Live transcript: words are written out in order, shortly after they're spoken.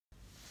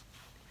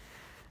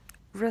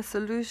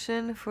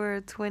Resolution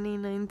for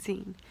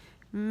 2019: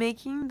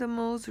 making the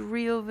most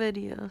real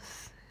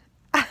videos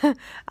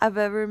I've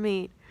ever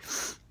made.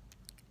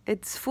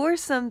 It's for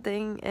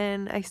something,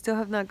 and I still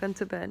have not gone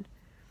to bed.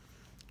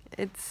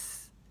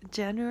 It's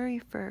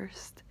January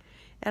 1st,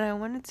 and I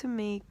wanted to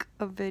make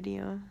a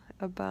video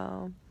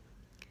about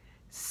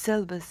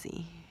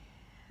celibacy.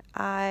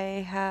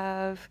 I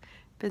have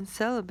been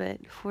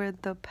celibate for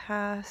the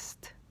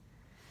past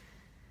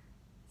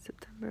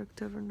September,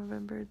 October,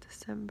 November,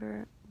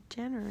 December,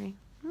 January.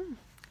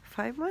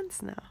 5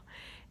 months now.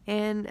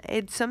 And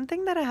it's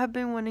something that I have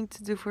been wanting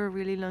to do for a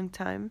really long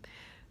time,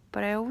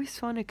 but I always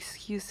found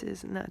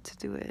excuses not to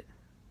do it.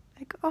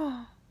 Like,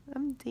 oh,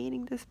 I'm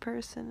dating this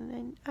person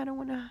and I don't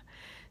want to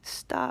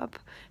stop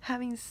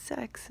having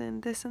sex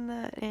and this and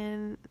that.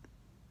 And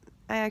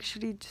I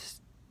actually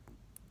just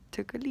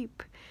took a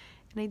leap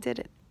and I did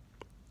it.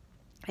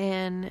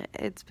 And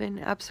it's been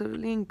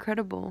absolutely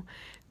incredible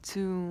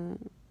to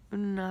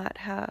not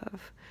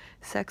have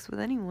sex with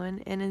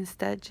anyone and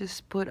instead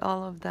just put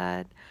all of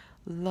that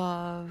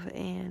love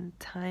and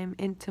time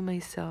into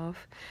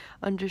myself,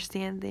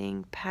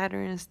 understanding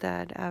patterns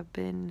that I've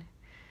been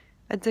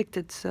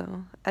addicted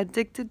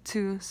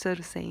to, so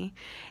to say,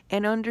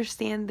 and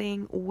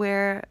understanding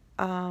where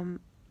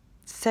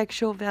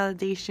sexual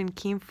validation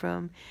came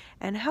from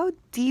and how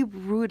deep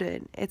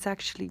rooted it's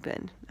actually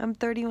been. I'm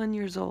 31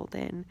 years old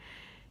and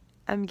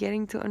I'm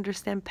getting to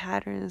understand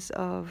patterns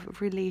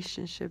of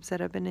relationships that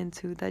I've been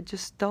into that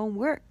just don't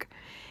work.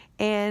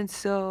 And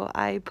so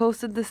I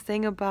posted this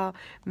thing about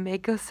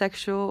make a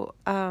sexual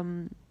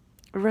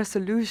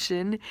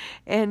resolution,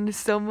 and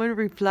someone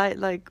replied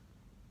like,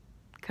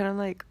 kind of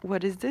like,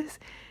 what is this?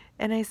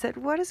 And I said,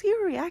 what is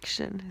your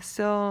reaction?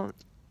 So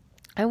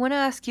I want to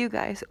ask you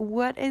guys,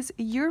 what is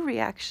your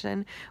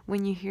reaction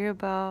when you hear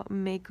about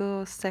make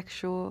a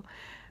sexual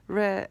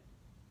a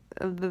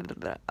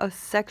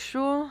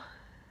sexual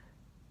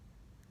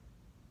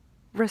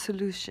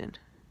resolution,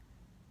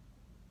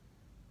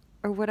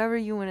 or whatever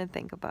you want to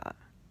think about?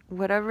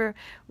 What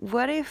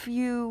if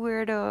you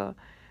were to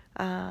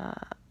uh,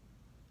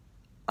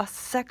 a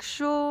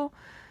sexual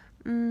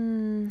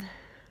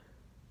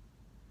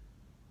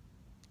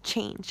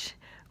change?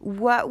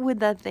 What would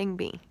that thing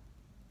be?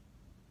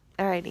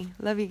 Alrighty,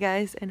 love you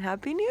guys and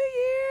Happy New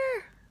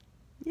Year!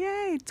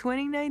 Yay,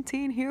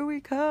 2019, here we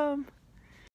come.